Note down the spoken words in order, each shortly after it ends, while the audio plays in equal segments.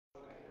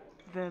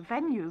The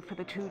venue for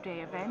the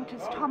two-day event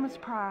is Thomas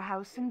Prior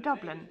House in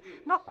Dublin.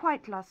 Not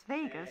quite Las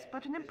Vegas,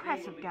 but an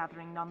impressive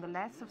gathering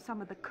nonetheless of some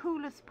of the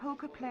coolest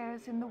poker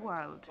players in the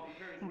world,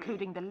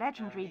 including the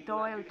legendary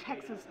Doyle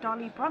Texas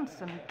Dolly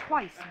Brunson,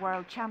 twice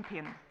world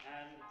champion.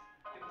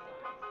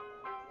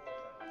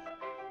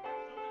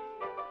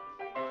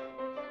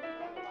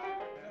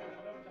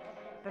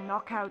 The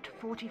knockout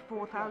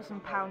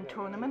 £44,000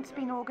 tournament's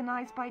been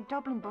organised by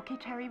Dublin bookie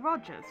Terry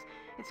Rodgers.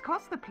 It's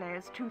cost the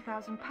players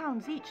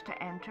 £2,000 each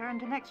to enter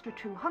and an extra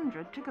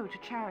 £200 to go to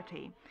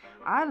charity.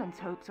 Ireland's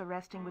hopes are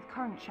resting with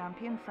current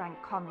champion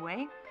Frank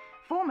Conway,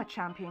 former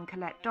champion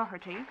Collette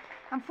Doherty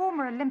and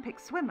former Olympic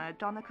swimmer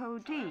Donnacha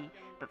O'Dea.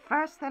 But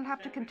first they'll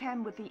have to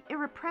contend with the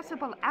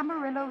irrepressible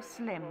Amarillo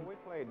Slim. We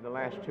played the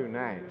last two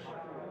nights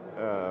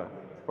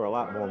for a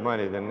lot more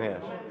money than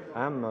this.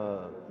 I'm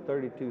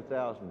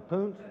 32,000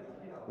 pounds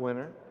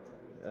winner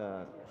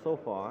so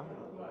far,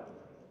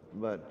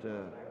 but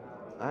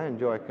I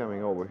enjoy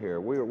coming over here.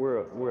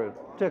 We're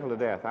tickled to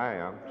death, I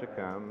am, to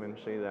come and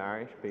see the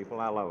Irish people.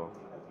 I love them.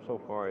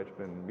 So far it's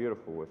been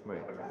beautiful with me.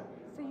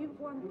 So you've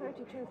won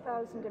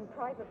 32,000 in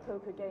private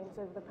poker games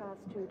over the past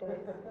 2 days?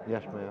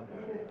 Yes, ma'am.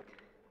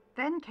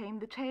 Then came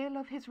the tale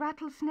of his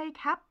rattlesnake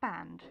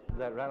hatband.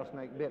 That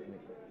rattlesnake bit me,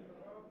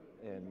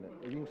 and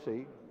you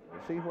can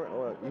see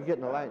where you're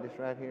getting the light just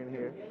right here and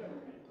here.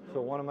 So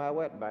one of my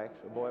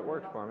wetbacks, a boy that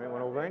works for me,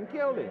 went over and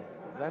killed him.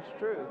 That's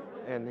true.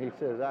 And he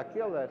says, I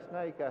killed that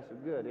snake. I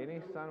said, good.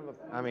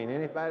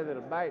 Anybody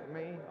that'll bite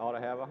me ought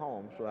to have a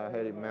home. So I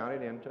had him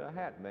mounted into a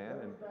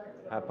hatband, and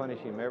I punish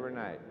him every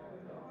night.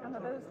 And are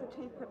those the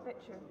teeth that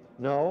bit you?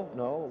 No.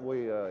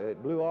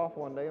 It blew off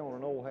one day on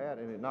an old hat,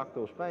 and it knocked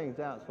those fangs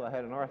out, so I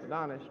had an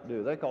orthodontist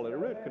do. They call it a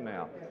root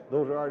canal.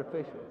 Those are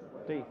artificial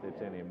teeth that's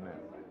in him now.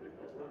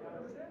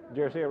 Did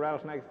you ever see a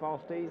rattlesnake's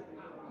false teeth?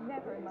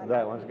 Never in my life.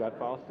 That one's got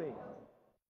false teeth.